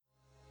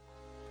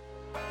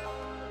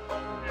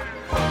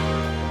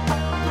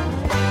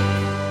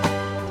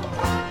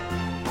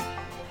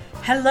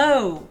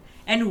Hello,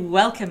 and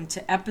welcome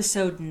to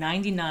episode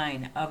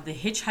 99 of the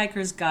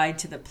Hitchhikers Guide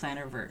to the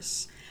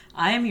Plannerverse.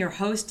 I am your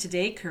host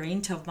today,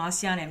 Karine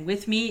Tovmasyan, and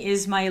with me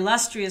is my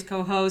illustrious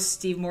co-host,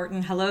 Steve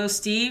Morton. Hello,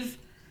 Steve.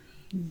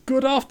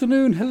 Good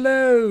afternoon.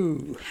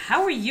 Hello.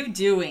 How are you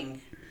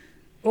doing?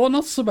 Oh,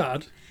 not so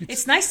bad.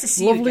 It's nice to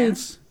see you again.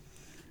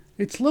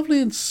 It's lovely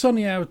and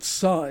sunny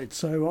outside,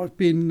 so I've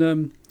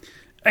been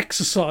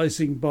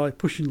exercising by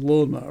pushing the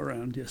lawnmower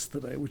around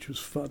yesterday, which was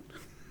fun.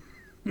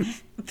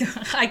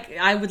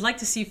 I would like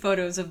to see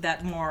photos of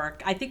that more.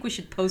 I think we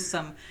should post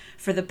some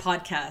for the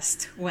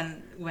podcast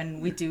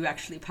when we do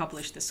actually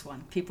publish this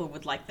one. People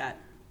would like that.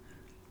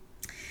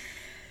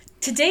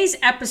 Today's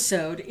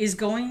episode is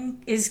being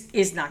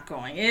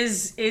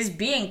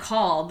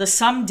called the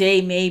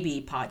Someday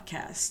Maybe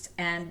podcast.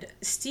 And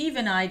Steve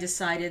and I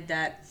decided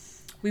that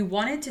we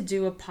wanted to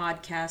do a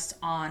podcast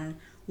on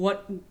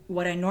what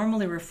I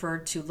normally refer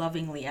to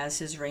lovingly as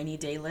his rainy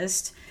day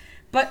list.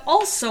 But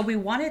also we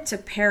wanted to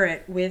pair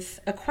it with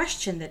a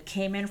question that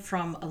came in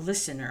from a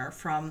listener,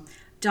 from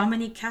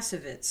Dominique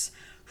Kasovitz,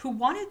 who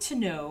wanted to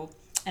know,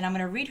 and I'm going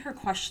to read her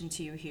question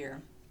to you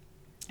here.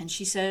 And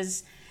she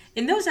says,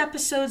 in those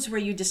episodes where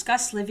you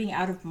discuss living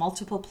out of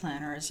multiple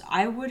planners,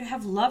 I would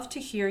have loved to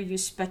hear you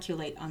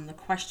speculate on the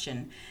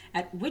question,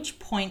 at which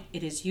point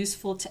it is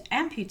useful to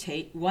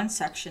amputate one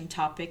section,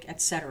 topic,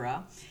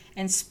 etc.,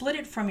 and split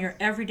it from your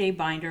everyday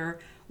binder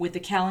with the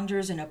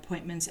calendars and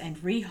appointments and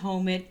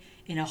rehome it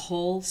in a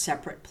whole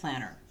separate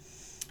planner.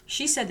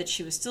 She said that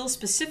she was still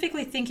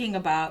specifically thinking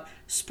about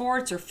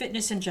sports or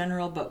fitness in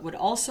general, but would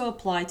also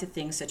apply to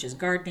things such as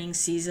gardening,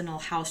 seasonal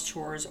house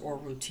chores, or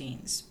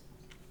routines.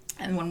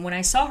 And when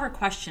I saw her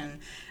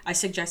question, I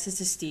suggested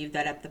to Steve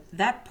that at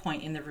that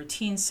point in the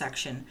routine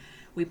section,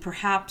 we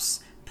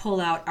perhaps pull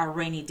out our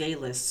rainy day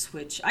lists,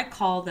 which I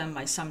call them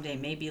my someday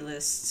maybe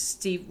lists.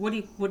 Steve, what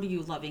do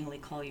you lovingly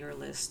call your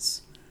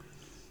lists?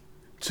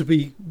 To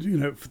be,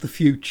 for the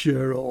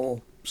future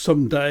or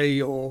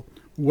someday or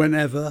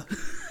whenever.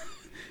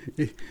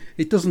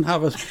 It doesn't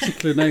have a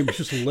particular name, it's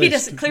just a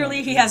list.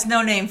 He has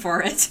no name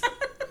for it.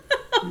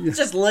 Yeah.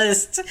 Just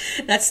list.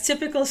 That's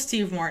typical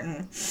Steve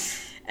Morton.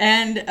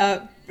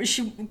 And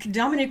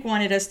Dominic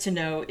wanted us to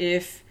know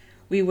if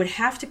we would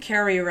have to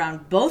carry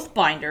around both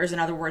binders, in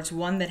other words,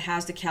 one that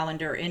has the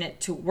calendar in it,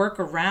 to work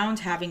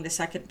around having the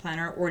second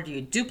planner, or do you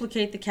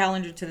duplicate the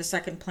calendar to the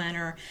second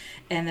planner?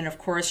 And then, of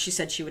course, she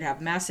said she would have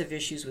massive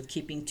issues with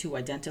keeping two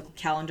identical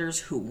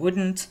calendars. Who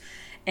wouldn't?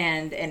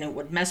 And it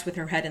would mess with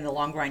her head in the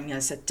long run.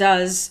 Yes, it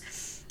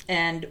does.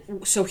 And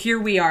so here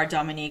we are,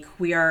 Dominique.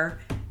 We are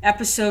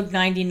episode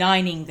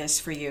 99ing this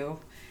for you.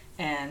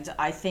 And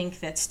I think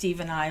that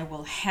Steve and I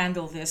will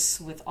handle this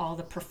with all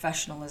the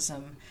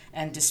professionalism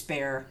and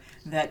despair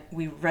that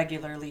we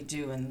regularly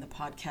do in the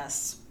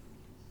podcasts.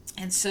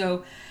 And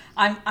so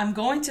I'm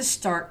going to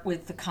start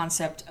with the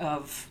concept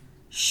of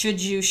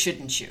should you,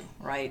 shouldn't you,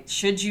 right?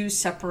 Should you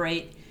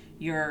separate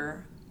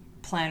your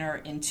planner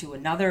into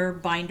another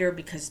binder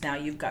because now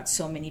you've got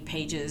so many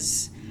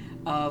pages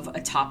of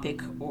a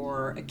topic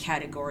or a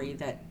category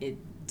that it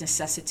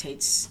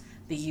necessitates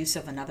the use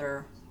of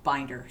another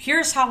binder?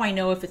 Here's how I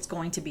know if it's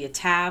going to be a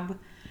tab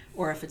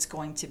or if it's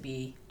going to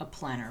be a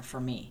planner for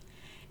me.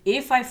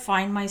 If I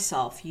find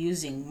myself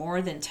using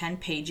more than 10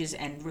 pages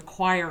and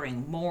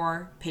requiring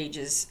more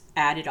pages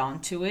added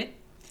onto it,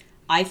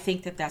 I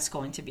think that that's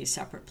going to be a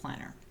separate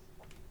planner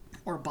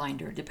or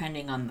binder,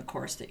 depending on the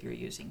course that you're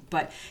using.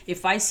 But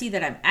if I see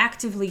that I'm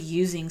actively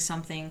using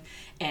something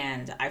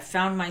and I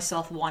found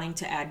myself wanting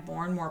to add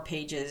more and more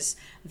pages,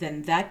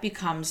 then that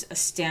becomes a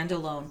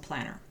standalone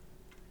planner.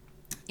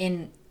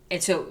 And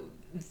so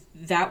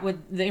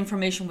the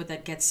information would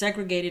then get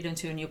segregated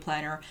into a new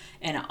planner,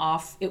 and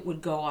off it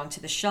would go onto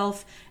the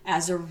shelf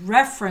as a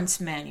reference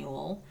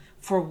manual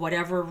for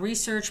whatever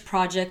research,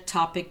 project,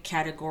 topic,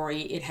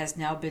 category it has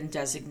now been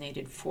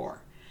designated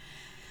for.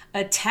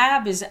 A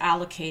tab is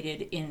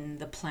allocated in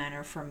the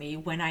planner for me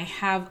when I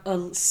have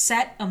a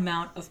set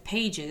amount of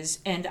pages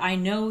and I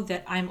know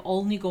that I'm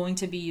only going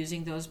to be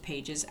using those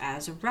pages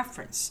as a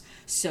reference.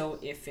 So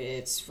if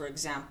it's, for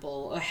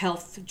example, a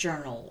health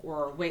journal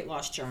or a weight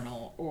loss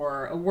journal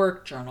or a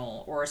work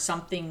journal or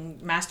something,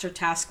 master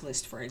task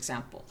list, for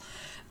example,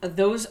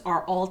 those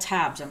are all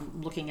tabs.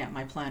 I'm looking at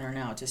my planner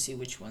now to see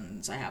which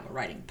ones I have. A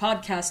writing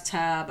podcast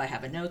tab, I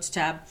have a notes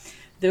tab.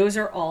 Those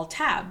are all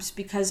tabs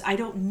because I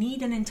don't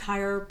need an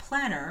entire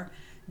planner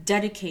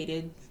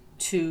dedicated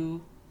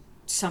to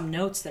some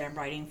notes that I'm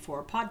writing for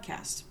a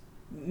podcast.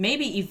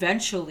 Maybe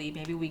eventually,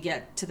 we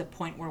get to the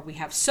point where we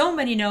have so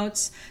many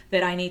notes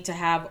that I need to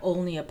have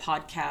only a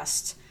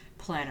podcast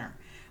planner.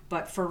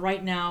 But for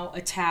right now,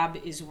 a tab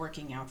is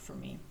working out for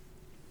me.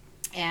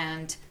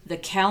 And the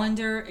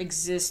calendar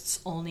exists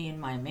only in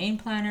my main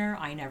planner.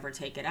 I never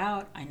take it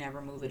out. I never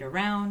move it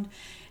around.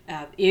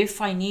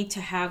 If I need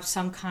to have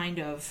some kind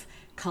of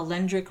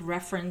calendric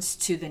reference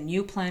to the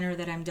new planner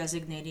that I'm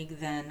designating,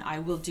 then I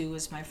will do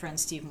as my friend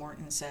Steve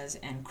Morton says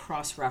and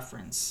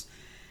cross-reference.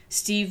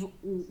 Steve,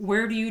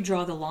 where do you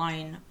draw the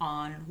line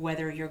on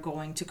whether you're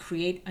going to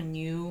create a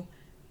new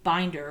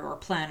binder or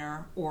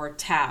planner or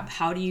tab?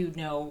 How do you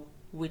know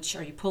which?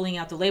 Are you pulling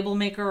out the label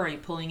maker, or are you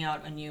pulling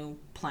out a new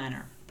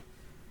planner?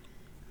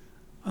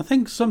 I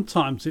think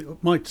sometimes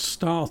it might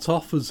start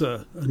off as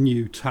a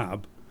new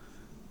tab,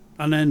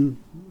 and then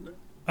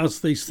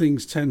as these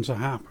things tend to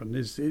happen,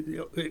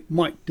 it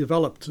might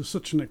develop to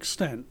such an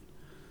extent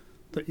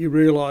that you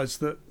realise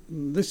that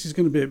this is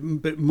going to be a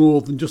bit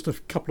more than just a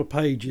couple of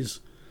pages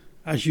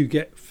as you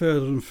get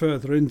further and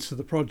further into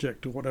the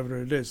project or whatever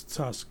it is, the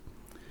task.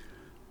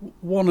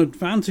 One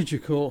advantage,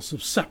 of course,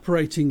 of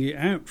separating it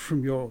out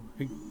from your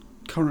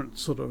current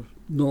sort of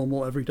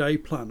normal everyday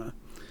planner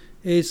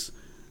is,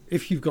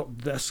 if you've got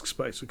desk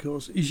space, of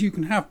course, is you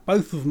can have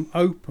both of them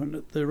open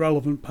at the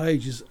relevant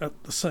pages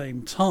at the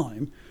same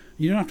time.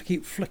 You don't have to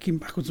keep flicking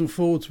backwards and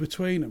forwards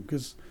between them,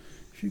 because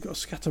if you've got a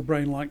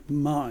scatterbrain like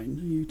mine,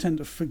 you tend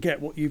to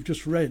forget what you've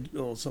just read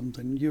or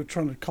something. You're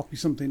trying to copy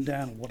something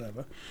down or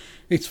whatever.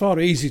 It's far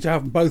easier to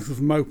have both of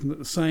them open at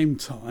the same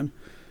time,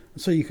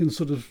 so you can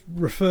sort of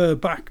refer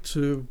back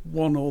to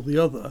one or the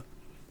other,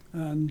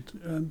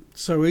 and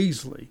so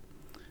easily.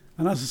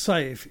 And as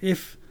I say,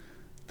 if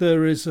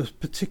there is a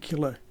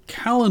particular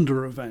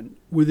calendar event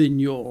within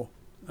your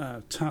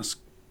task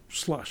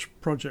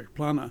 / project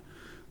planner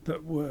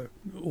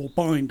or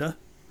binder,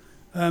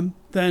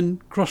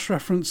 then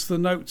cross-reference the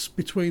notes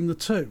between the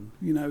two,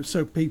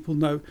 so people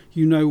know,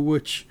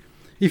 which,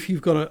 if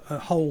you've got a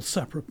whole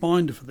separate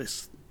binder for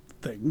this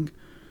thing,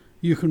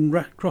 you can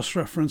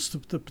cross-reference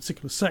the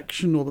particular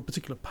section or the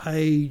particular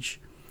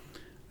page,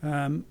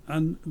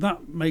 and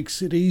that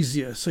makes it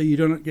easier, so you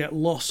don't get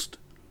lost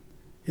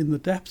in the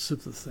depths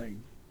of the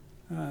thing,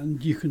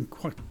 and you can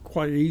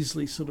quite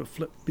easily sort of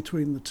flip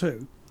between the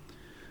two.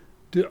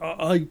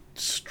 I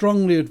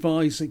strongly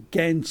advise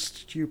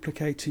against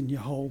duplicating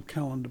your whole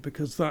calendar,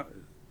 because that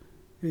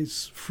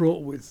is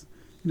fraught with,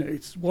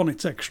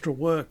 it's extra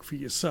work for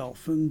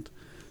yourself, and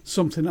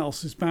something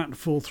else is bound to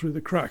fall through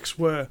the cracks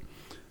where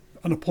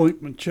an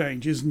appointment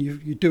changes and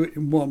you do it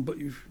in one, but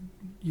you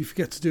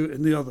forget to do it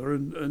in the other,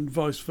 and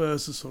vice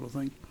versa sort of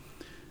thing.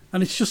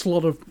 And it's just a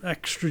lot of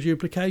extra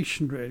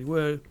duplication, really,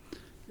 where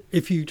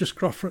if you just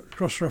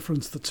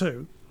cross-reference the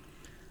two,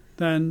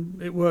 then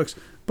it works.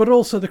 But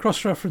also the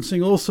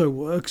cross-referencing also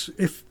works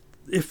if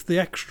the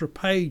extra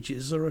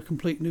pages are a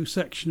complete new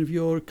section of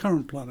your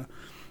current planner.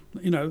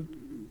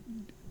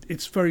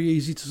 It's very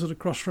easy to sort of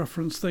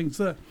cross-reference things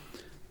there.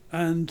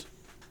 And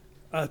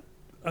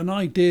an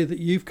idea that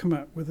you've come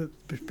up with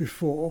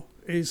before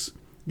is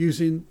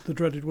using the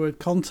dreaded word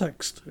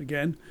context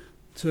again,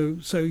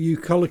 so you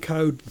colour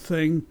code the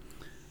thing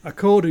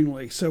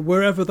accordingly. So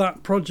wherever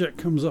that project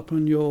comes up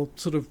on your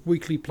sort of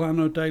weekly plan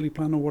or daily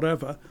plan or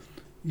whatever,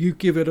 you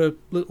give it a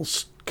little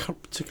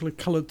particular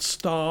coloured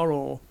star,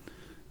 or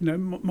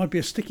might be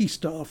a sticky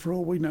star for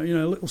all we know,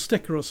 a little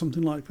sticker or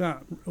something like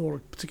that, or a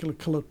particular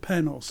coloured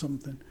pen or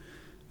something.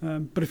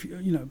 But if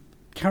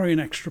carrying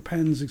extra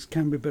pens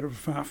can be a bit of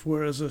a faff,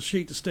 whereas a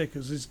sheet of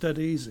stickers is dead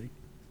easy.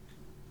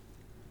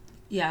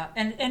 Yeah,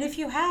 and if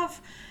you have,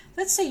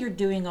 let's say you're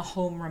doing a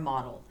home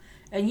remodel,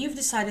 and you've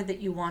decided that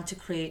you want to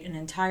create an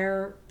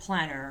entire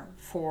planner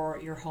for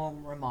your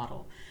home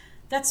remodel.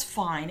 That's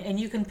fine, and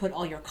you can put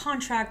all your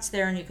contracts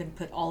there, and you can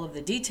put all of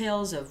the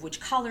details of which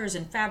colors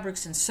and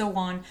fabrics and so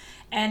on.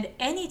 And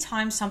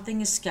anytime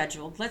something is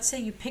scheduled, let's say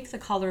you pick the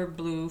color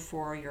blue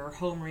for your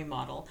home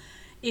remodel,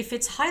 if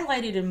it's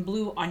highlighted in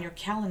blue on your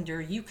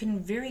calendar, you can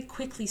very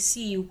quickly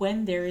see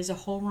when there is a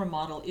home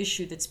remodel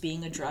issue that's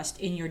being addressed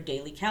in your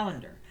daily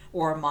calendar,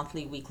 or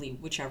monthly, weekly,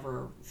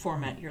 whichever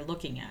format you're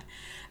looking at.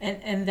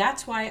 And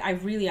that's why I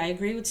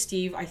agree with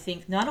Steve. I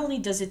think not only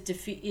does it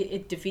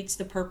defeats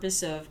the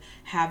purpose of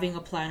having a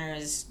planner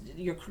as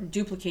you're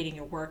duplicating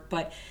your work,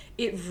 but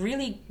it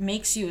really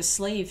makes you a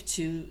slave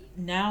to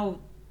now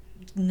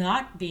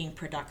not being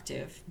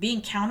productive,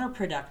 being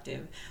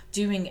counterproductive,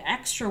 doing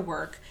extra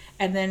work,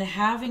 and then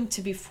having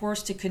to be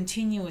forced to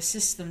continue a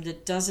system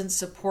that doesn't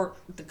support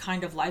the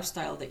kind of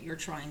lifestyle that you're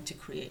trying to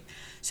create.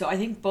 So I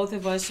think both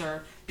of us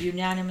are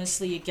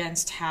unanimously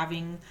against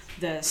having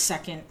the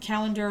second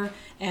calendar,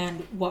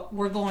 and what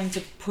we're going to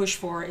push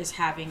for is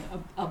having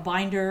a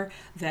binder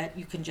that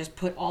you can just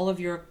put all of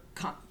your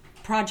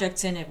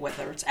projects in it,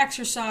 whether it's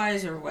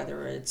exercise or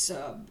whether it's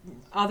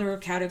other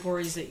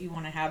categories that you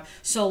want to have.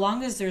 So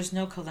long as there's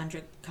no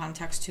calendric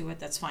context to it,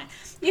 that's fine.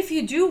 If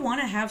you do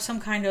want to have some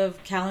kind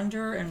of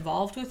calendar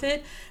involved with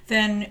it,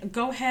 then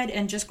go ahead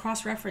and just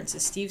cross-reference,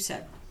 as Steve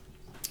said.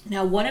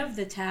 Now, one of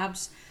the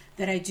tabs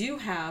that I do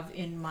have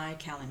in my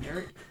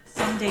calendar,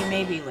 someday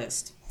maybe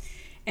list.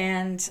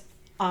 And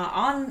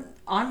on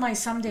my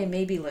someday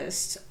maybe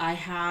list, I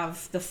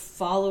have the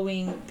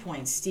following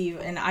points, Steve,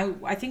 and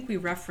I think we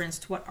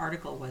referenced, what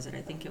article was it?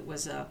 I think it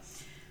was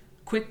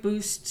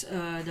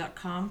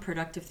quickboost.com,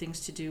 productive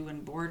things to do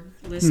and board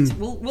list.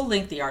 We'll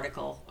link the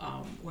article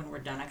when we're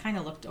done. I kind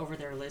of looked over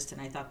their list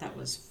and I thought that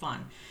was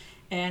fun.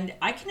 And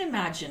I can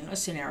imagine a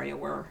scenario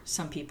where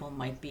some people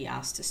might be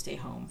asked to stay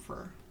home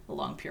for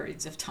long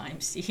periods of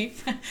time,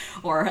 Steve.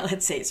 Or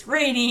let's say it's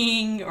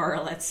raining, or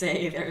let's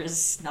say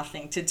there's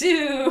nothing to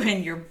do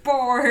and you're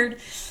bored.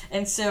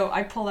 And so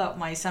I pull out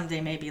my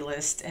someday maybe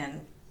list,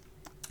 and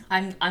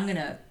I'm going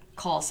to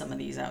call some of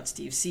these out,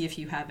 Steve, see if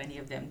you have any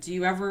of them. Do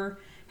you ever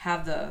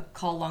have the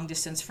call long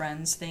distance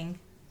friends thing?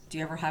 Do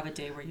you ever have a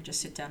day where you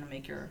just sit down and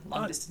make your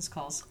long distance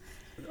calls?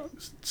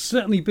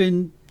 Certainly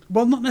been,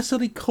 well, not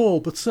necessarily call,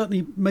 but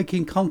certainly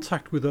making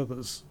contact with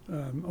others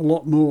a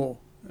lot more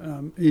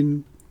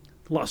in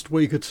the last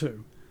week or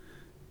two.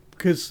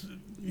 Because,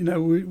 you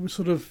know, we're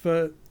sort of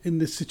in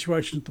this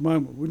situation at the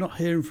moment. We're not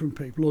hearing from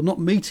people or not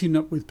meeting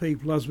up with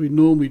people as we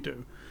normally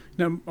do.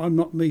 You know, I'm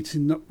not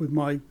meeting up with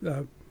my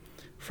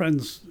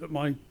friends at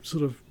my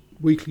sort of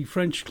weekly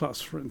French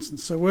class, for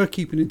instance. So we're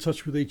keeping in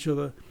touch with each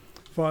other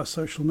via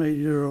social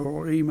media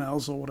or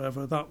emails or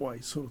whatever, that way,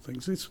 sort of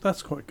things.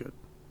 That's quite good.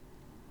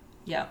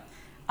 Yeah,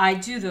 I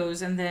do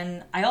those, and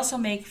then I also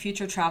make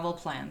future travel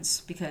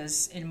plans,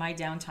 because in my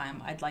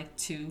downtime I'd like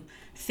to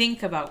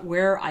think about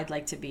where I'd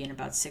like to be in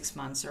about 6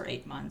 months or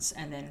 8 months,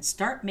 and then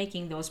start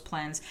making those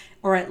plans,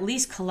 or at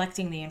least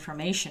collecting the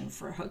information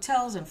for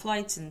hotels and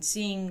flights and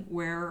seeing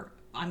where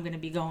I'm going to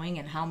be going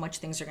and how much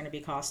things are going to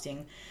be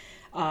costing.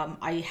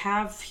 I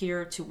have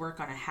here to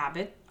work on a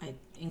habit. I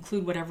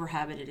include whatever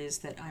habit it is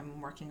that I'm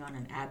working on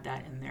and add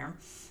that in there.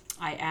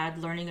 I add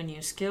learning a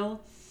new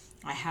skill.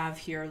 I have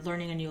here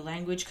learning a new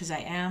language, because I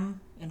am,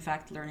 in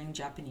fact, learning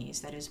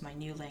Japanese. That is my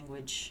new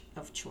language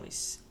of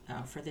choice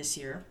for this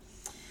year.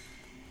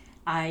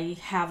 I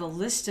have a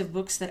list of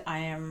books that I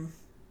am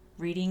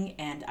reading,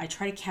 and I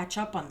try to catch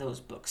up on those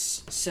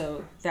books.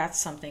 So that's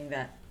something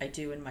that I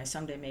do in my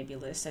someday maybe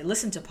list. I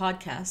listen to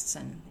podcasts,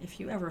 and if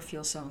you ever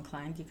feel so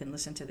inclined, you can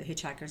listen to the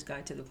Hitchhikers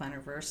Guide to the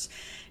Plannerverse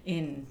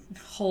in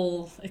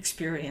whole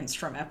experience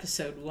from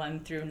episode 1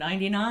 through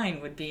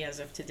 99 would be as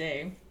of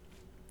today.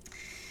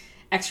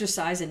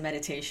 Exercise and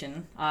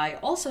meditation. I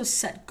also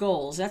set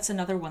goals. That's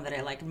another one that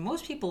I like.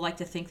 Most people like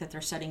to think that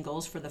they're setting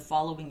goals for the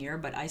following year,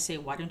 but I say,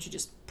 why don't you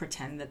just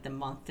pretend that the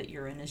month that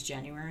you're in is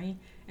January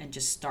and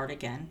just start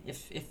again?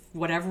 If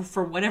whatever,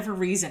 for whatever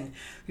reason,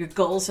 your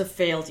goals have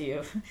failed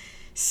you,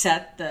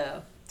 set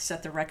the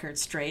record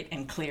straight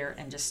and clear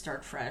and just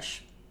start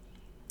fresh.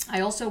 I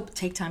also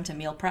take time to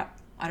meal prep.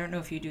 I don't know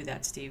if you do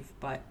that, Steve,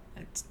 but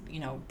it's, you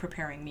know,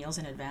 preparing meals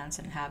in advance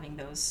and having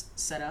those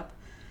set up.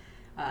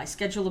 I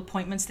schedule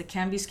appointments that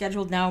can be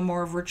scheduled now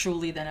more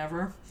virtually than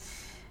ever.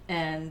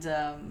 And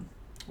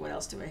what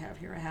else do I have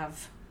here? I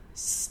have,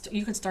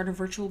 you could start a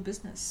virtual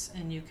business,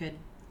 and you could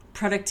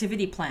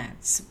productivity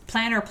plans,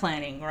 planner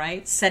planning,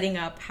 right? Setting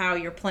up how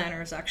your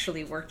planner is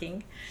actually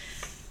working.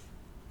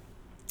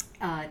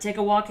 Take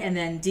a walk, and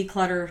then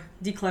declutter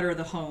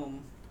the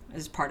home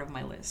is part of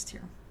my list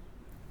here.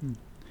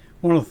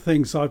 One of the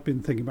things I've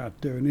been thinking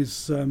about doing is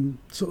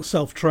sort of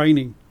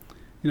self-training,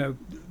 you know,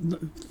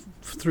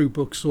 through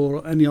books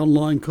or any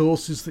online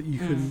courses that you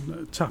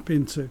can tap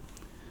into.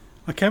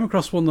 I came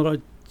across one that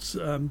I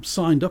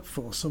signed up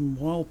for some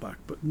while back,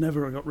 but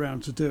never got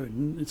round to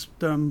doing. It's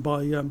done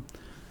by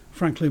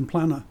Franklin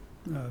Planner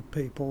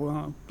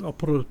people. I'll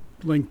put a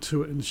link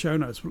to it in the show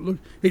notes. But look,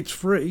 it's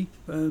free.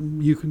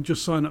 You can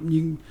just sign up.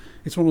 And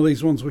it's one of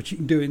these ones which you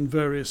can do in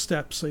various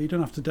steps, so you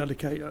don't have to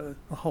dedicate a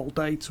whole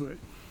day to it.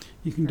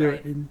 You can do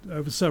it in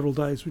over several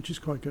days, which is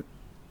quite good.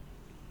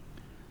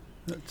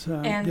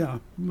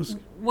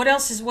 What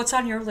else is, what's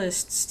on your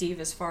list,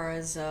 Steve, as far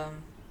as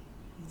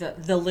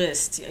the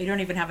list? You don't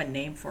even have a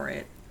name for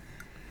it.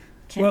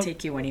 Can't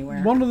take you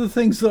anywhere. One of the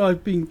things that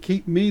I've been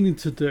keep meaning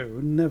to do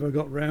and never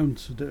got round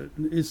to do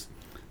is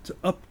to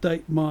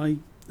update my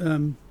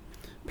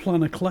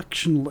planner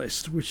collection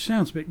list, which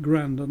sounds a bit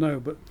grand, I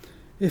know, but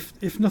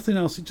if nothing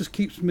else, it just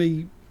keeps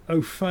me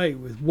au fait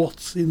with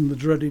what's in the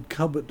dreaded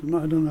cupboard, and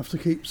I don't have to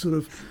keep sort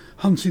of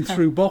hunting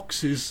through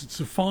boxes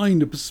to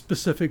find a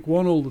specific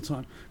one all the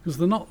time, because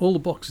they're not, all the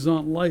boxes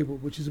aren't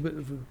labelled, which is a bit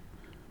of a,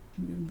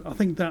 I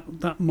think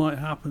that might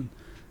happen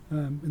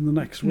in the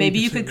next week. Maybe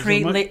you could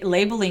create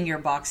labelling your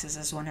boxes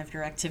as one of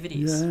your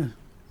activities.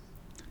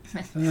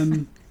 Yeah.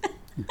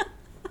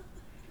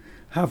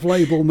 Have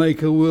label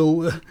maker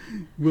will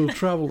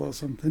travel or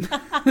something.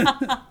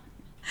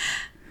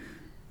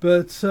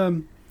 But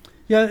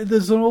yeah,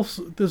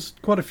 there's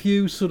quite a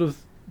few sort of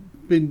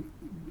been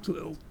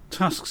little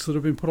tasks that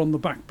have been put on the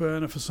back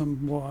burner for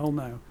some while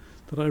now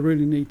that I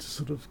really need to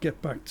sort of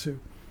get back to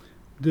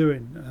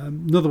doing.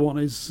 Another one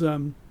is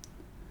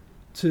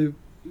to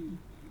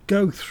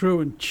go through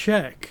and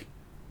check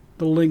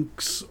the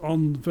links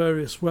on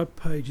various web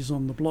pages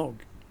on the blog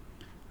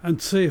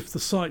and see if the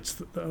sites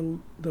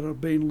that are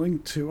being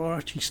linked to are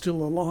actually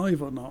still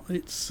alive or not.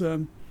 It's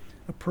a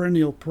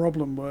perennial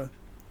problem where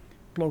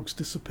blogs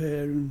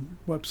disappear and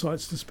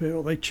websites disappear,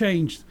 or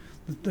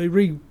they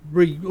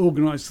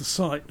reorganise the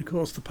site, and of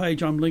course the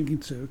page I'm linking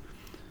to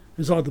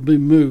has either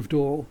been moved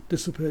or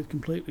disappeared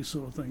completely,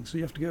 sort of thing. So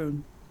you have to go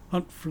and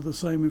hunt for the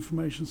same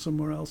information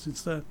somewhere else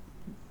instead.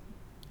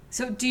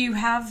 So do you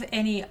have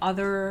any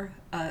other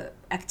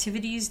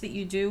activities that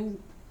you do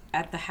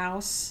at the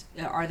house?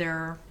 Are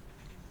there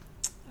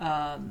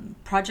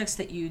projects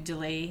that you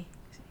delay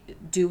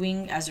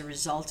doing as a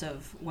result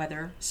of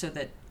weather, so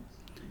that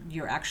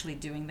you're actually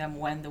doing them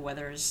when the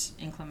weather is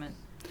inclement?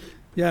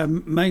 Yeah,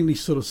 mainly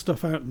sort of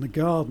stuff out in the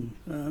garden.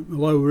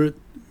 Although we're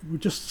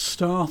just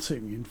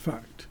starting, in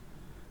fact,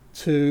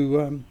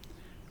 to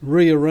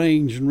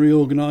rearrange and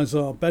reorganise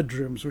our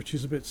bedrooms, which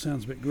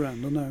sounds a bit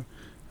grand, I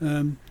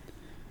know.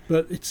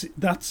 But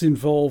that's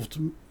involved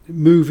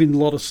moving a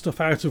lot of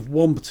stuff out of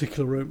one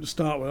particular room to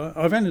start with.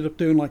 I've ended up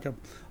doing like a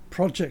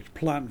project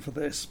plan for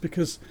this,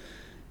 because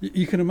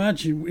you can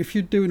imagine if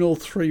you're doing all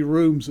 3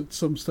 rooms at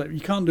some stage, you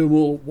can't do them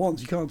all at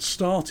once. You can't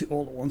start it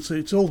all at once. So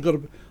it's all got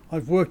to.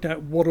 I've worked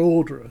out what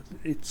order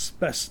it's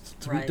best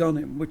to be done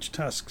in, which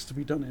tasks to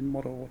be done in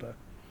what order,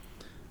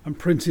 and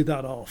printed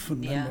that off,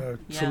 and then we're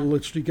sort of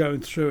literally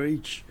going through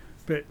each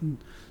bit and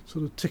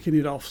sort of ticking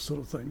it off, sort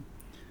of thing.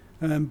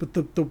 But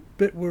the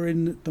bit we're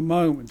in at the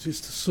moment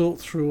is to sort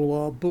through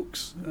all our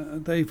books.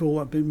 They've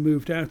all been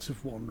moved out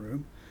of one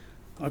room.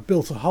 I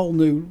built a whole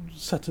new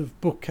set of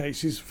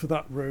bookcases for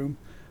that room,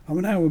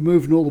 and now we're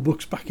moving all the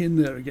books back in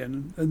there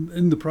again. And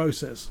in the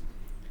process,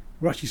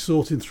 we're actually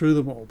sorting through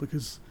them all,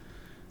 because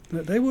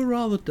they were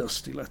rather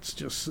dusty, let's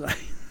just say.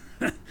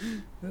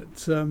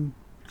 But,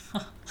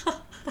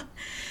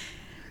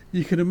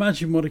 you can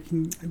imagine what it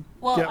can.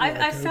 Well,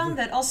 I found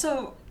that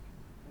also.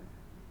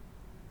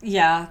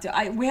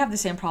 Yeah, we have the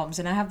same problems,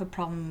 and I have the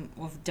problem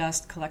of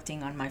dust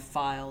collecting on my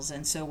files.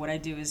 And so what I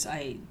do is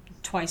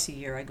twice a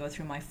year I go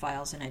through my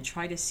files and I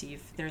try to see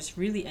if there's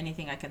really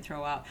anything I can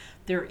throw out.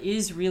 There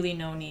is really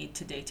no need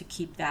today to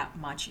keep that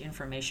much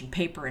information,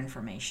 paper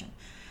information.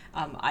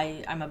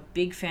 I'm a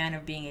big fan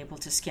of being able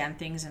to scan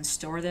things and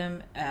store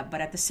them, but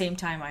at the same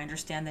time, I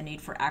understand the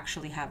need for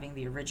actually having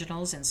the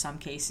originals. In some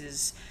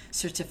cases,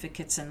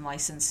 certificates and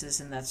licenses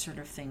and that sort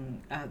of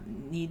thing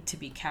need to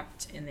be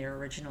kept in their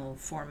original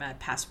format,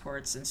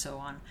 passports and so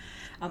on.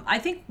 I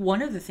think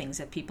one of the things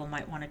that people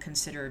might want to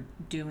consider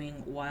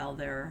doing while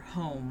they're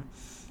home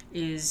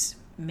is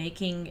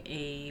making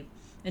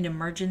an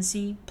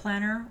emergency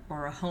planner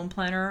or a home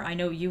planner. I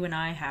know you and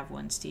I have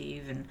one,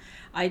 Steve, and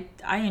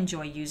I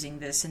enjoy using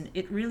this, and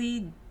it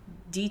really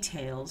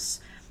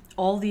details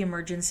all the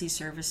emergency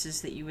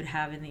services that you would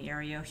have in the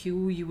area,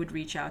 who you would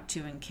reach out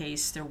to in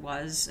case there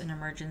was an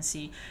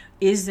emergency.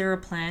 Is there a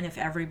plan if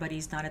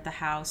everybody's not at the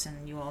house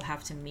and you all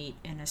have to meet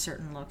in a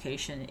certain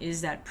location?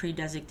 Is that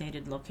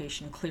pre-designated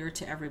location clear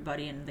to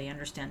everybody and they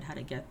understand how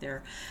to get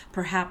there?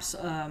 Perhaps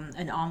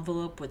an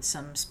envelope with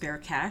some spare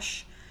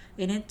cash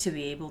in it to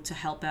be able to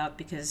help out,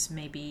 because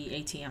maybe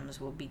ATMs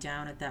will be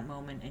down at that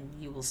moment and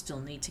you will still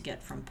need to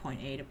get from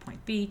point A to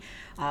point B.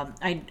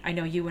 I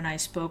know you and I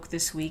spoke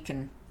this week,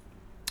 and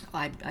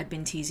I'd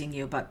been teasing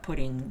you about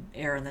putting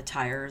air in the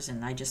tires,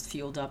 and I just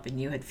fueled up and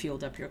you had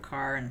fueled up your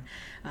car, and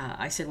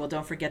I said, well,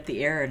 don't forget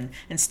the air,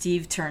 and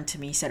Steve turned to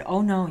me, he said,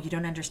 oh no, you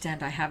don't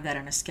understand, I have that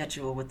on a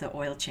schedule with the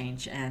oil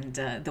change and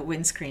the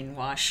windscreen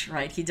wash,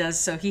 right? He does,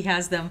 so he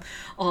has them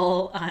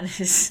all on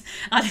his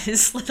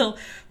little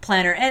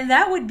planner, and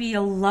that would be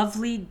a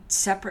lovely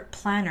separate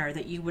planner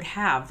that you would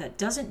have that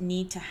doesn't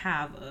need to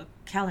have a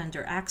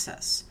calendar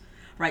access.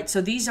 Right,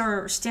 so these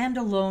are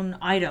standalone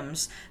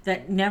items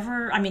that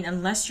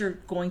unless you're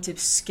going to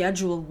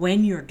schedule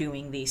when you're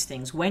doing these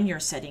things, when you're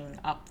setting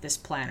up this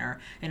planner.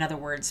 In other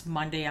words,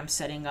 Monday I'm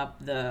setting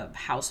up the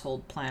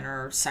household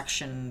planner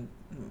section,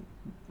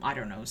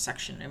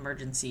 section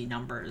emergency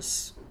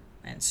numbers,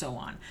 and so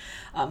on.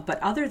 But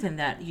other than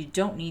that, you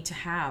don't need to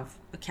have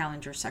a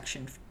calendar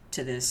section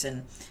to this,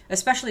 and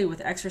especially with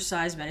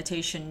exercise,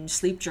 meditation,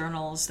 sleep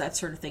journals, that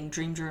sort of thing,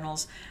 dream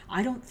journals,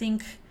 I don't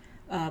think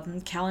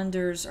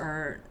calendars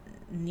are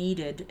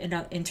needed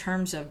in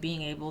terms of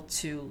being able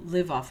to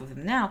live off of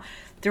them. Now,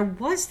 there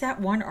was that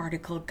one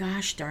article,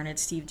 gosh darn it,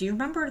 Steve, do you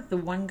remember the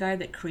one guy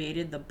that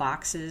created the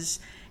boxes,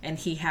 and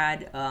he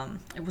had,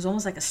 it was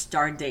almost like a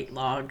star date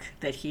log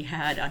that he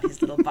had on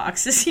his little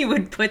boxes. He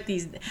would put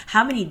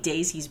how many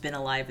days he's been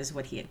alive is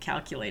what he had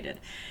calculated,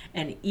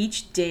 and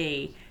each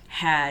day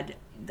had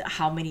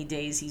how many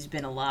days he's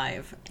been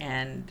alive,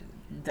 and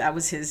that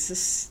was his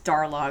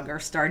star log or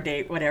star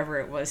date, whatever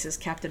it was, his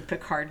Captain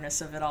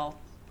Picardness of it all.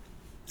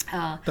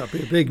 That'd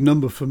be a big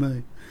number for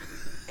me.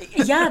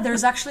 Yeah,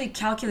 there's actually a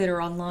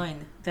calculator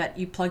online that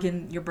you plug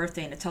in your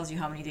birthday and it tells you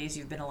how many days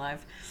you've been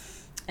alive.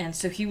 And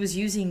so he was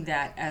using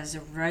that as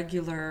a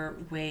regular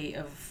way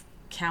of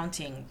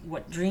counting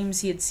what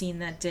dreams he had seen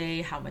that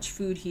day, how much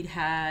food he'd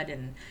had,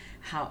 and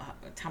how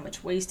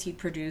much waste he'd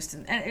produced.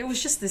 And it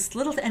was just this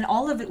little, and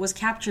all of it was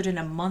captured in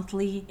a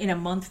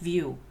month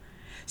view.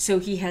 So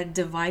he had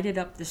divided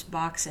up this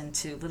box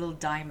into little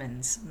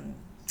diamonds.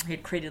 He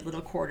had created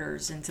little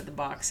quarters into the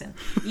box, and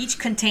each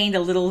contained a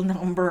little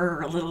number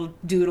or a little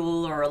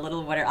doodle or a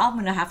little whatever. I'm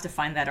going to have to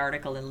find that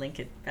article and link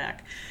it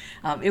back.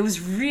 It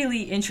was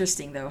really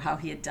interesting, though, how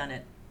he had done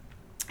it.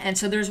 And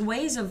so there's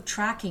ways of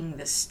tracking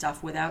this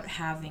stuff without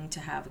having to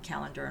have a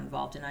calendar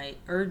involved. And I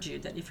urge you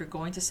that if you're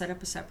going to set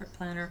up a separate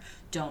planner,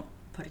 don't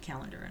put a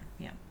calendar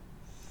in. Yeah.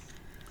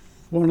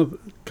 A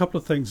couple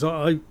of things.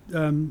 For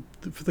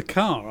the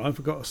car,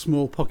 I've got a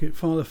small pocket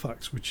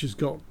Filofax which has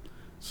got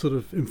sort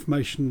of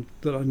information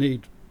that I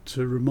need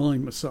to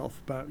remind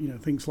myself about,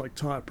 things like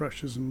tyre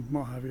pressures and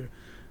what have you,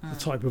 the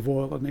type of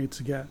oil I need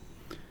to get.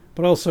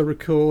 But I also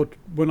record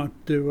when I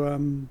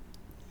do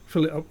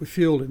fill it up with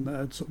fuel in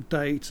there, sort of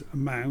date,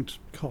 amount,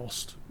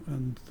 cost,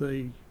 and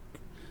the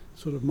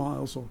sort of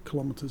miles or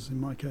kilometres in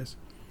my case.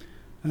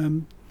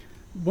 One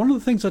of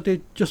the things I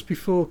did just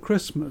before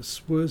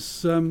Christmas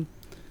was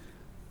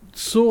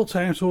sort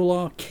out all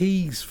our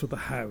keys for the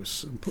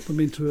house and put them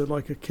into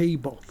a key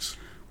box,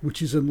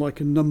 which is in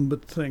a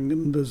numbered thing,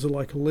 and there's a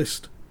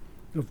list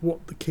of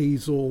what the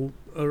keys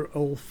are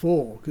all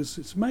for, because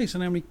it's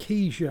amazing how many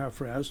keys you have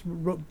for a house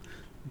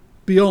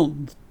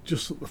beyond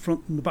just at the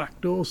front and the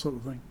back door sort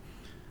of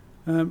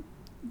thing.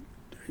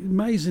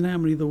 Amazing how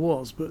many there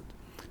was. But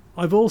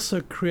I've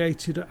also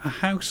created a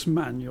house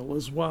manual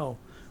as well,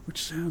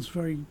 which sounds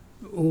very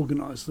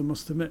organised, I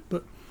must admit,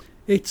 but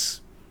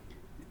it's,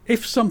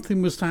 if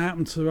something was to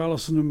happen to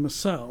Alison and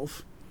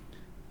myself,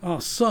 our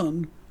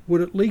son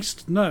would at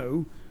least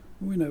know,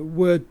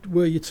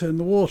 where you turn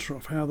the water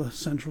off, how the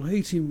central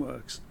heating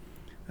works,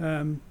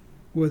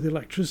 where the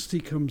electricity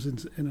comes in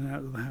and out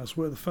of the house,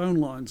 where the phone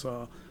lines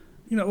are,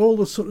 all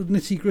the sort of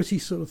nitty-gritty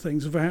sort of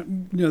things about,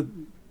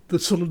 the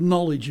sort of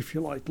knowledge, if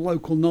you like,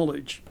 local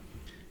knowledge,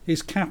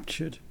 is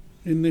captured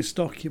in this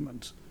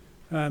document,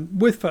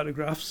 with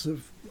photographs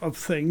of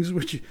things,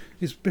 which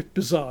is a bit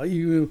bizarre.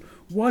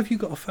 Why have you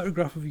got a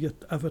photograph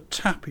of a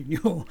tap in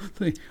your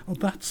thing? Oh,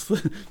 that's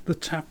the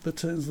tap that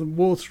turns the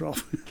water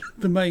off,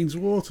 the mains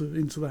water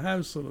into the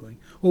house, sort of thing,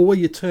 or where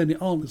you turn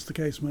it on, as the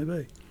case may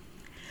be.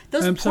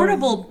 Those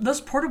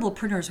portable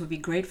printers would be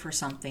great for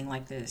something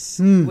like this,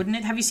 wouldn't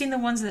it? Have you seen the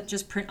ones that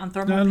just print on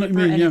thermal paper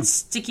and it's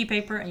sticky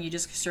paper, and you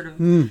just sort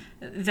of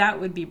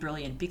that would be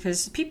brilliant,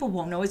 because people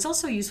won't know. It's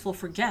also useful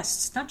for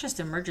guests, not just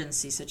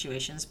emergency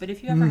situations, but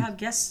if you ever have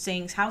guests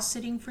staying house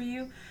sitting for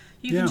you,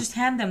 you can just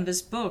hand them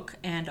this book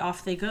and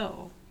off they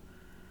go.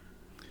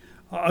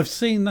 I've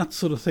seen that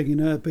sort of thing in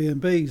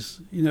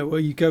Airbnbs, where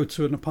you go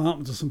to an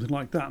apartment or something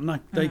like that, and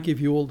they give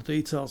you all the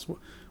details.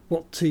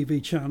 What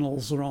TV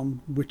channels are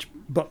on, which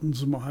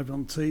buttons and what have you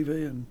on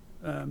TV,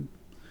 and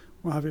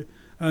what have you,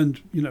 and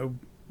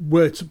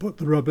where to put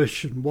the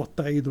rubbish and what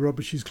day the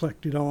rubbish is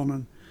collected on,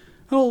 and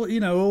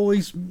all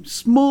these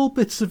small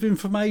bits of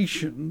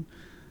information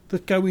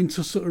that go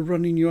into sort of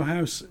running your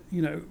house,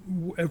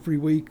 every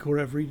week or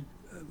every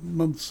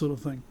month, sort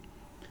of thing.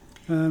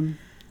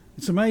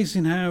 It's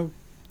amazing how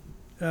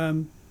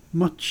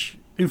much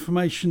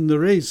information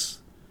there is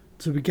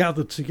to be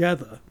gathered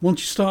together.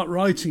 Once you start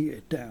writing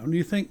it down,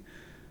 you think,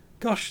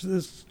 gosh,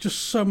 there's just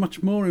so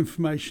much more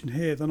information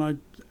here than I'd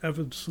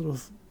ever sort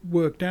of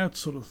worked out,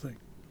 sort of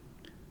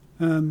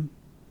thing.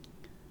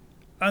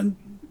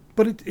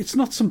 But it's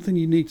not something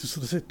you need to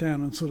sort of sit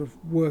down and sort of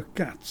work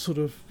at sort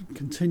of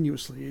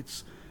continuously.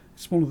 It's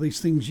one of these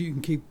things you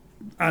can keep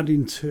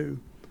adding to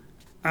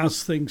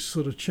as things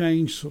sort of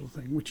change, sort of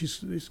thing, which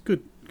is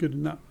good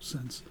in that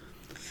sense.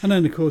 And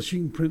then, of course,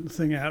 you can print the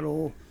thing out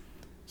or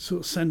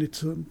sort of send it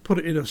to them, put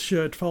it in a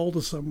shared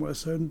folder somewhere,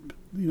 so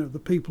the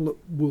people that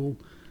will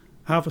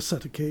have a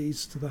set of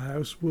keys to the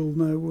house will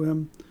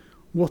know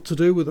what to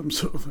do with them,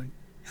 sort of thing.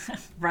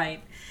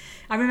 Right.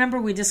 I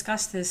remember we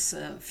discussed this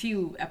a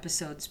few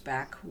episodes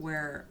back,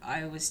 where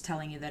I was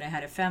telling you that I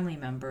had a family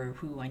member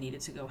who I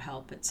needed to go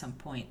help at some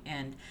point,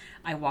 and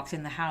I walked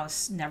in the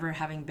house, never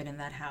having been in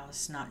that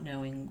house, not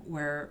knowing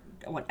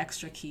what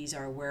extra keys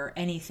are, where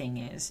anything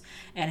is,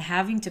 and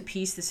having to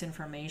piece this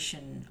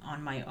information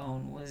on my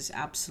own was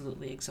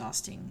absolutely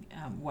exhausting,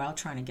 while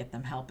trying to get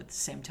them help at the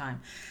same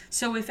time.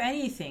 So if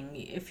anything,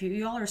 if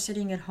you all are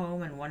sitting at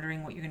home and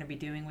wondering what you're going to be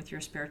doing with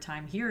your spare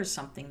time, here is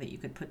something that you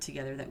could put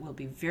together that will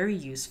be very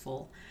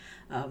useful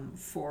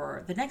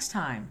for the next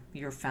time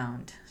you're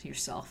found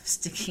yourself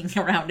sticking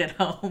around at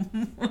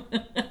home.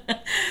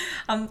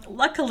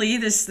 Luckily,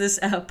 this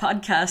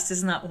podcast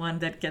is not one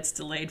that gets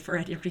delayed for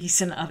any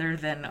reason other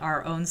than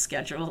our own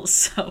schedules,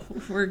 so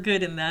we're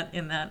good in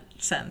that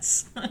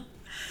sense.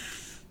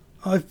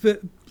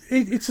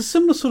 It's a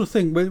similar sort of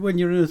thing when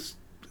you're in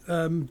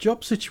a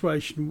job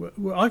situation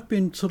where I've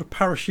been sort of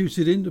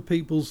parachuted into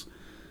people's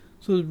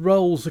sort of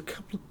roles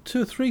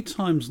two or three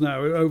times now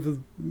over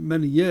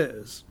many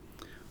years,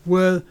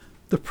 where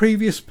the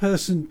previous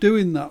person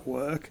doing that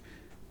work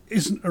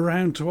isn't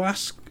around to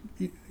ask.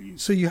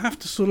 So you have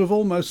to sort of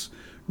almost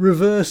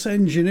reverse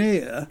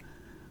engineer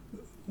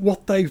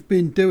what they've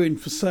been doing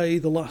for, say,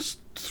 the last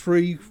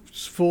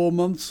 3-4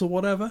 months or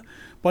whatever,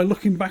 by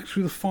looking back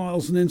through the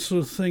files and then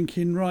sort of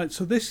thinking, right,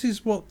 so this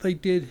is what they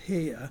did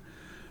here.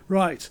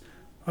 Right,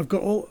 I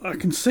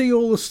can see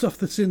all the stuff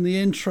that's in the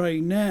in tray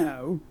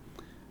now,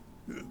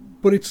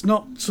 but it's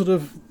not sort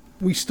of,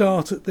 we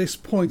start at this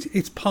point,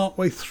 it's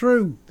partway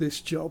through this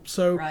job.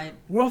 So right.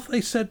 What have they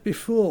said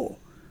before?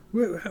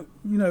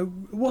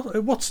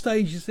 What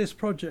stage is this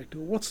project, or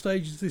what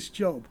stage is this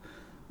job?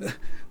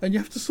 And you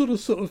have to sort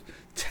of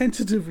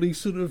tentatively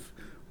sort of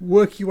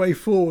work your way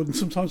forward, and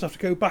sometimes have to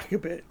go back a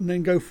bit and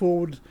then go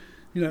forward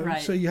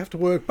Right. So you have to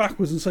work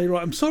backwards and say,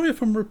 right, I'm sorry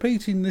if I'm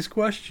repeating this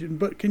question,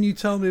 but can you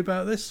tell me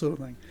about this sort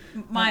of thing?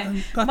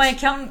 My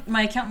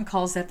accountant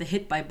calls that the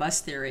hit by bus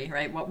theory,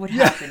 right? What would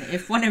happen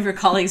if one of your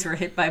colleagues were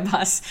hit by a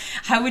bus?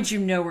 How would you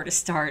know where to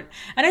start?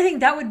 And I think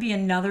that would be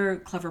another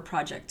clever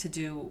project to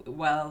do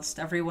whilst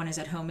everyone is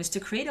at home, is to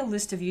create a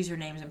list of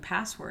usernames and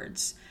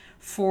passwords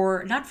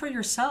for, not for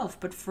yourself,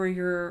 but for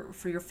your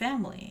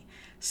family,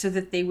 so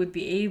that they would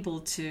be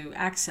able to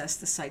access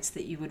the sites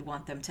that you would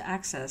want them to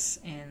access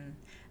in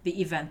the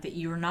event that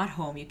you're not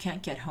home, you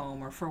can't get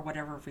home, or for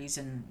whatever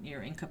reason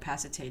you're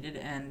incapacitated.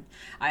 And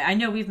I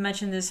know we've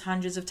mentioned this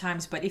hundreds of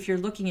times, but if you're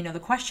looking, the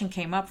question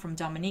came up from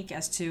Dominique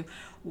as to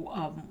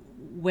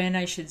when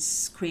I should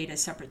create a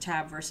separate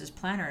tab versus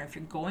planner. If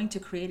you're going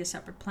to create a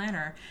separate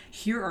planner,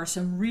 here are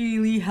some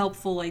really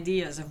helpful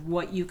ideas of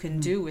what you can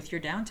do with your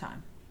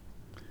downtime.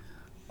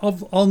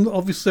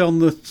 Obviously on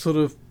the sort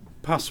of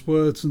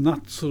passwords and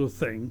that sort of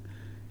thing,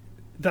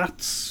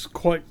 that's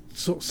quite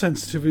sort of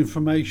sensitive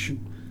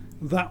information.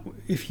 That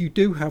if you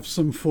do have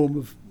some form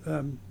of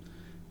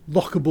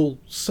lockable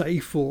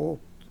safe or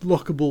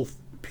lockable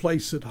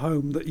place at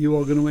home that you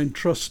are going to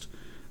entrust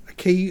a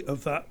key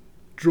of that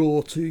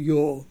drawer to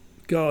your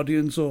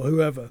guardians or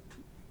whoever,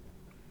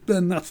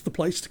 then that's the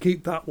place to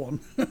keep that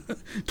one.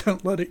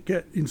 Don't let it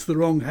get into the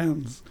wrong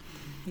hands.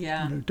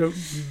 Yeah. Don't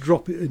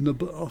drop it in the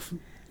off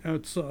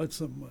outside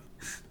somewhere.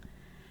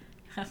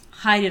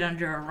 Hide it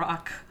under a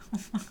rock.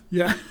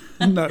 Yeah,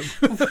 no.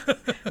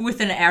 With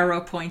an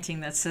arrow pointing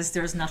that says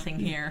there's nothing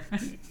here.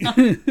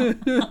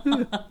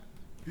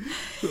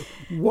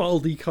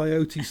 Wildy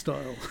Coyote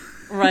style.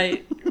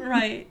 Right.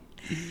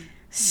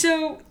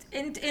 So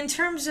in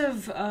terms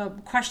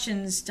of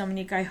questions,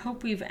 Dominique, I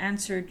hope we've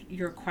answered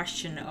your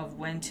question of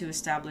when to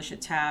establish a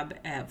tab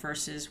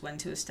versus when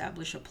to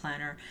establish a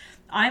planner.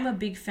 I'm a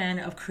big fan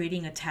of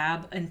creating a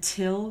tab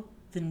until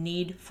the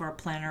need for a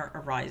planner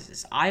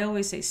arises. I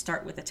always say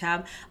start with a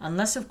tab,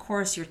 unless of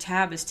course your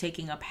tab is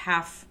taking up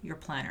half your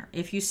planner.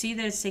 If you see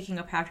that it's taking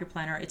up half your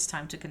planner, it's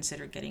time to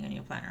consider getting a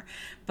new planner.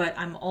 But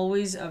I'm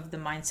always of the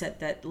mindset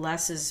that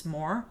less is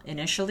more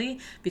initially,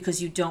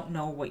 because you don't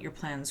know what your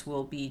plans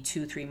will be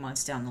 2-3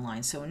 months down the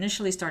line. So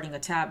initially starting a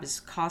tab is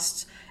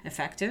cost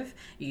effective.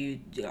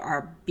 You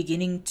are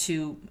beginning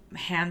to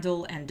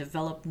handle and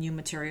develop new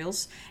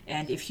materials.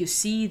 And if you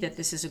see that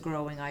this is a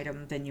growing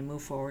item, then you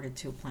move forward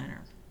into a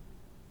planner.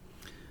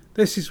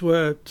 This is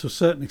where, to a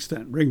certain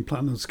extent, ring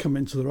planners come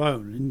into their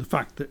own, in the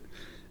fact that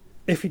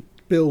if it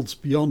builds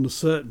beyond a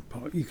certain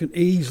point, you can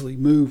easily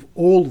move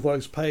all of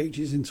those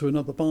pages into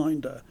another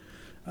binder.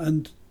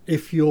 And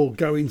if you're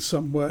going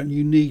somewhere and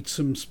you need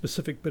some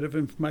specific bit of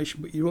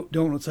information, but you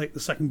don't want to take the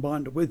second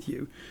binder with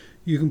you,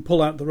 you can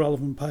pull out the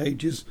relevant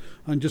pages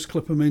and just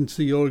clip them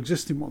into your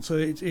existing one. So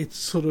it's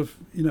sort of,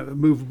 a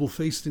movable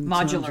feast in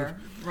modular,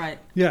 right?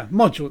 Yeah,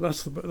 modular.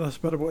 That's a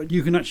better word.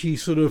 You can actually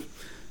sort of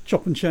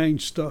chop and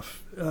change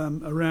stuff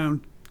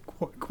around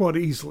quite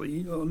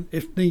easily.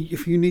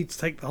 If you need to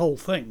take the whole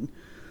thing,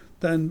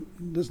 then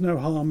there's no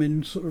harm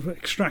in sort of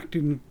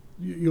extracting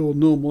your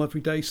normal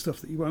everyday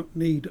stuff that you won't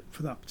need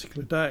for that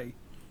particular day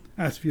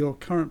out of your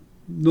current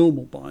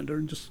normal binder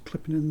and just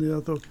clipping in the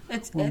other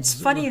ones. It's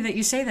funny that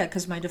you say that,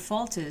 because my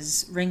default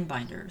is ring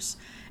binders.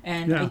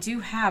 And I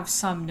do have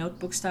some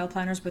notebook style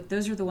planners, but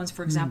those are the ones,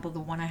 for example, the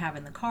one I have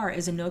in the car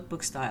is a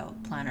notebook style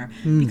planner,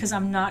 because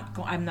I'm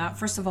not,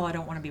 first of all, I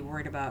don't want to be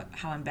worried about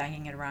how I'm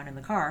banging it around in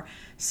the car.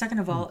 Second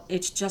of all,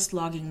 it's just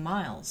logging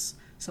miles.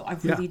 So I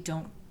really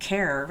don't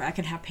care. I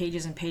can have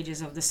pages and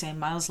pages of the same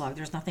miles log.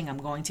 There's nothing I'm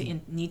going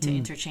to need to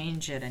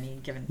interchange at any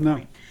given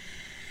point.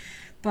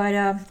 But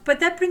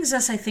that brings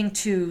us, I think,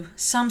 to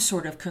some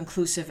sort of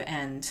conclusive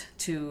end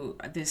to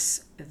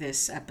this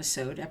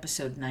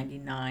episode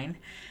 99.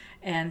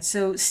 And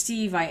so,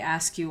 Steve, I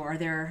ask you, are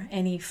there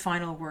any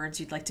final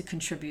words you'd like to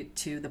contribute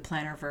to the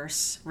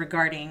Plannerverse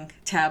regarding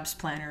tabs,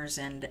 planners,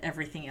 and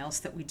everything else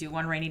that we do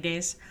on rainy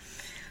days?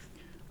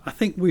 I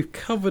think we've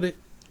covered it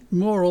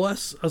more or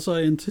less as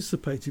I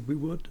anticipated we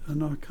would,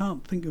 and I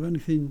can't think of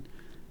anything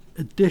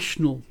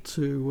additional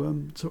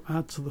to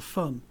add to the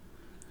fun.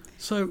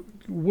 So,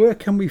 where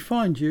can we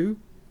find you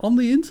on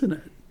the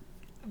internet?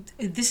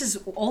 This is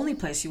the only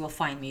place you will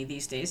find me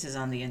these days, is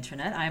on the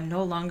internet. I'm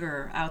no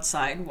longer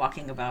outside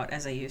walking about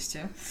as I used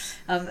to.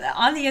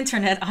 On the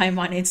internet, I'm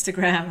on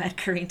Instagram at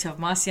Karine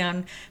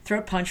Tovmasyan,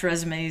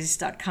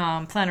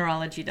 throatpunchresumes.com,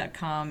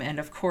 plannerology.com, and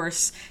of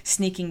course,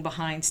 sneaking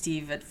behind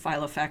Steve at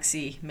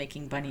Filofaxy,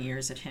 making bunny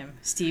ears at him.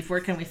 Steve,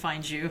 where can we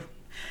find you?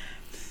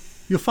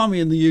 You'll find me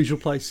in the usual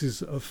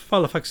places of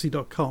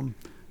filofaxy.com,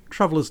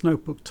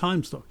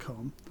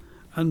 travelersnotebooktimes.com,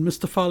 and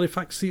Mr.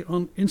 Filofaxy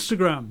on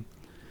Instagram.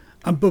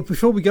 But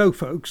before we go,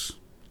 folks,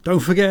 don't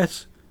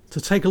forget to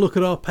take a look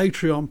at our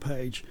Patreon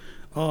page.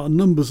 Our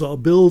numbers are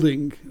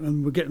building,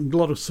 and we're getting a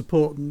lot of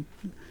support and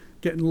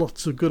getting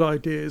lots of good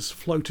ideas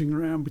floating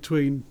around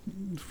between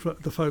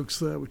the folks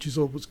there, which is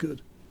always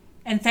good.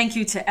 And thank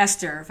you to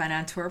Esther Van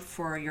Antwerp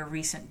for your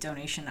recent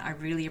donation. I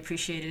really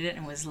appreciated it,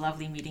 and it was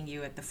lovely meeting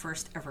you at the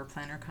first ever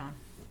PlannerCon.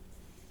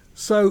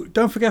 So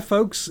don't forget,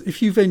 folks,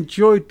 if you've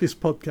enjoyed this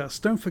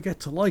podcast, don't forget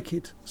to like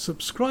it,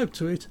 subscribe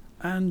to it,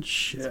 and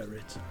share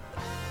it.